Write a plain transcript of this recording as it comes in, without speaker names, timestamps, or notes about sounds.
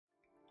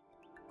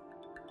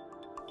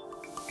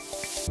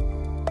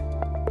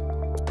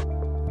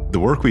The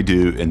work we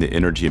do in the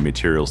Energy and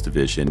Materials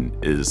Division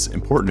is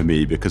important to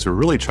me because we're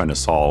really trying to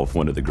solve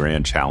one of the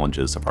grand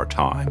challenges of our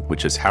time,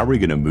 which is how are we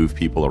going to move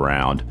people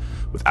around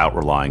without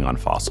relying on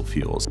fossil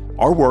fuels.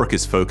 Our work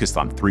is focused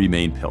on three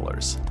main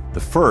pillars. The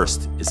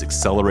first is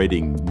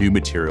accelerating new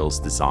materials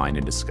design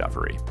and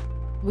discovery.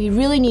 We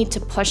really need to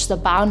push the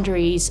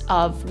boundaries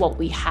of what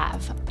we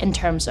have in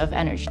terms of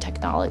energy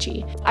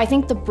technology. I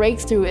think the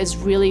breakthrough is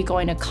really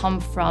going to come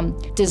from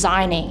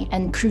designing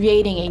and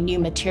creating a new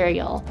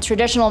material.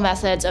 Traditional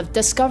methods of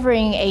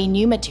discovering a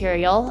new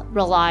material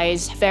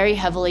relies very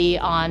heavily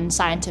on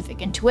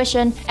scientific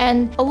intuition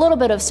and a little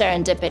bit of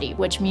serendipity,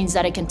 which means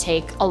that it can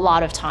take a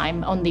lot of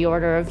time, on the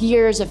order of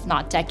years, if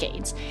not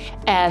decades.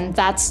 And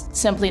that's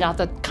simply not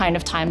the kind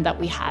of time that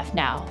we have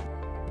now.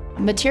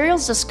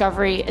 Materials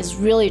discovery is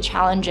really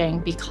challenging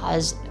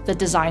because the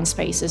design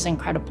space is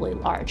incredibly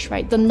large,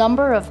 right? The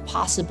number of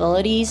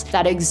possibilities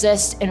that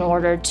exist in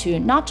order to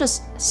not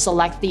just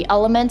select the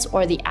elements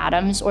or the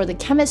atoms or the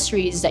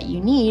chemistries that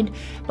you need,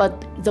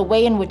 but the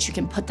way in which you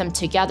can put them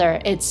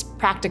together, it's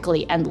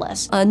practically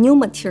endless. A new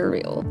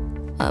material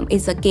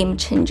is a game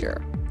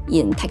changer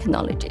in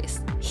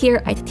technologies.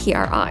 Here at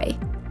TRI,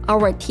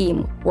 our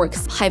team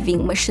works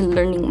having machine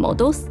learning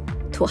models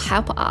to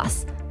help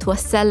us to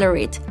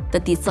accelerate the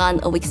design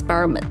of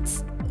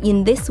experiments.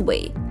 In this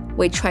way,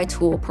 we try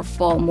to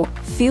perform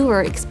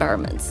fewer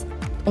experiments,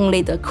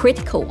 only the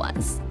critical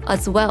ones,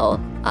 as well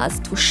as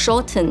to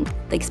shorten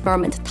the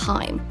experiment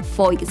time.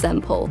 For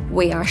example,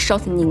 we are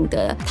shortening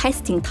the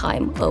testing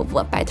time of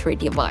a battery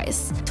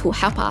device to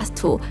help us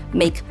to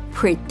make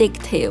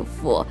predictive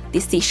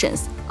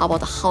decisions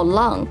about how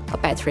long a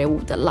battery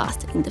would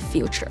last in the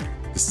future.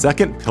 The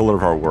second pillar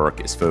of our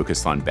work is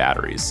focused on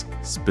batteries,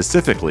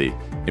 specifically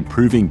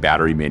improving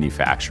battery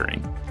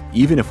manufacturing.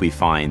 Even if we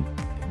find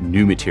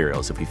new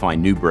materials, if we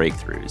find new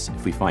breakthroughs,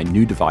 if we find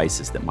new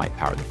devices that might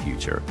power the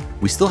future,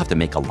 we still have to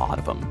make a lot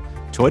of them.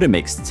 Toyota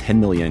makes 10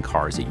 million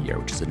cars a year,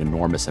 which is an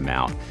enormous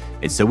amount.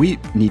 And so we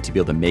need to be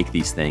able to make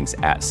these things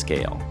at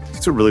scale.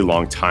 It's a really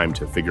long time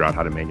to figure out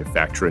how to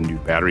manufacture a new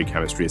battery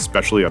chemistry,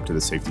 especially up to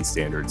the safety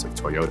standards of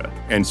Toyota.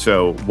 And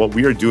so what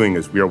we are doing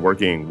is we are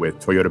working with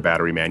Toyota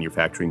Battery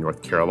Manufacturing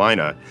North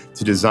Carolina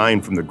to design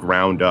from the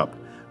ground up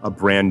a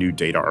brand new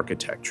data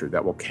architecture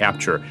that will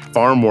capture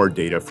far more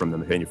data from the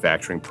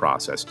manufacturing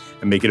process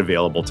and make it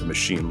available to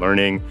machine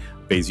learning,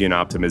 Bayesian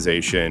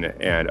optimization,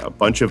 and a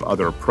bunch of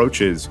other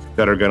approaches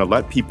that are going to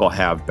let people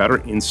have better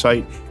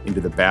insight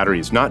into the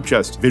batteries, not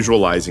just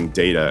visualizing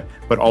data,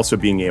 but also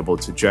being able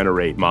to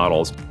generate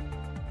models.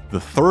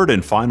 The third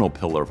and final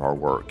pillar of our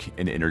work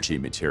in energy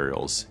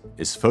materials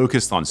is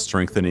focused on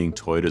strengthening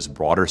Toyota's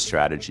broader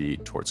strategy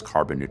towards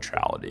carbon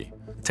neutrality.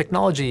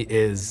 Technology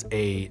is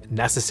a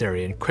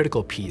necessary and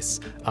critical piece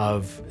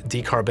of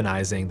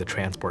decarbonizing the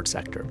transport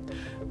sector.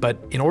 But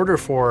in order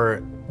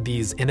for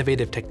these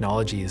innovative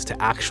technologies to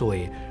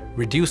actually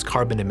reduce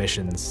carbon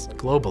emissions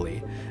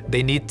globally,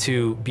 they need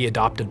to be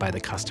adopted by the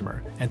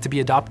customer, and to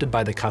be adopted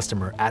by the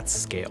customer at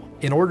scale.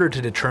 In order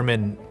to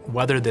determine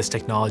whether this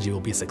technology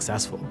will be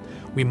successful,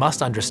 we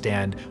must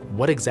understand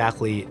what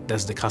exactly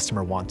does the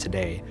customer want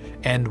today,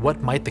 and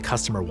what might the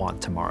customer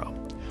want tomorrow.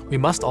 We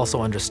must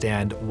also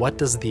understand what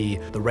does the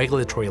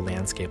regulatory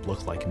landscape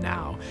look like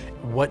now?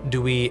 What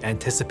do we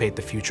anticipate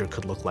the future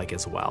could look like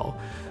as well?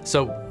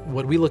 So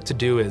what we look to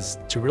do is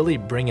to really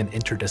bring an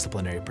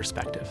interdisciplinary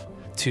perspective,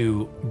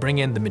 to bring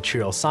in the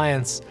material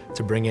science,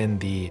 to bring in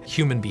the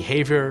human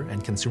behavior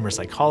and consumer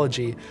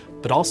psychology,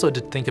 but also to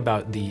think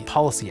about the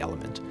policy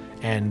element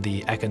and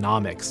the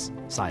economics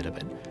side of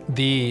it.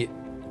 The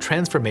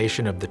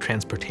transformation of the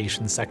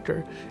transportation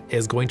sector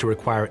is going to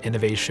require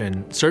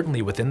innovation,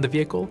 certainly within the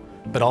vehicle,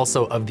 but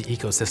also of the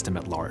ecosystem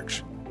at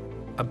large.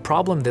 A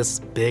problem this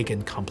big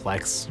and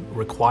complex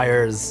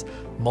requires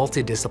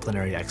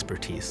multidisciplinary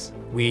expertise.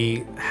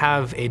 We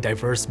have a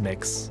diverse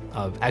mix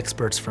of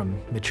experts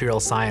from material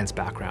science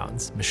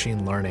backgrounds,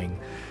 machine learning,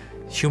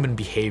 human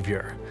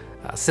behavior,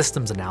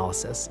 systems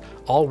analysis,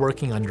 all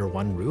working under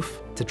one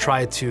roof to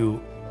try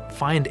to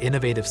find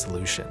innovative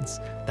solutions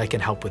that can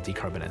help with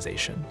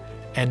decarbonization.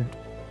 And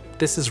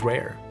this is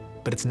rare,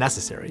 but it's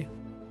necessary.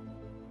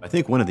 I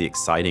think one of the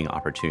exciting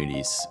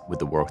opportunities with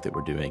the work that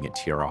we're doing at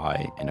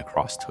TRI and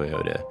across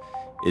Toyota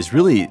is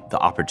really the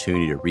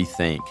opportunity to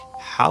rethink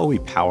how we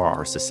power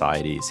our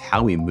societies,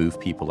 how we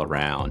move people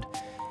around,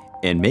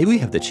 and maybe we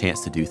have the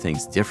chance to do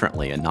things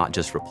differently and not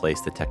just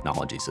replace the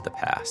technologies of the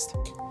past.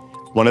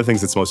 One of the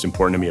things that's most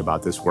important to me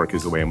about this work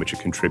is the way in which it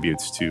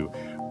contributes to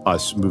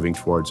us moving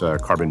towards a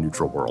carbon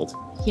neutral world.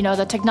 You know,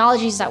 the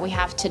technologies that we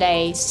have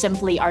today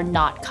simply are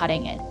not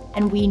cutting it.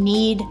 And we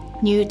need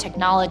new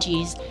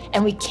technologies,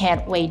 and we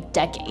can't wait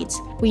decades.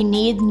 We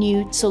need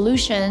new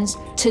solutions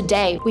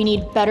today. We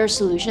need better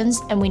solutions,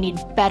 and we need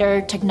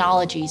better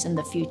technologies in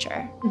the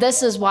future.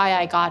 This is why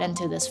I got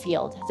into this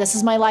field. This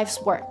is my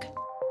life's work.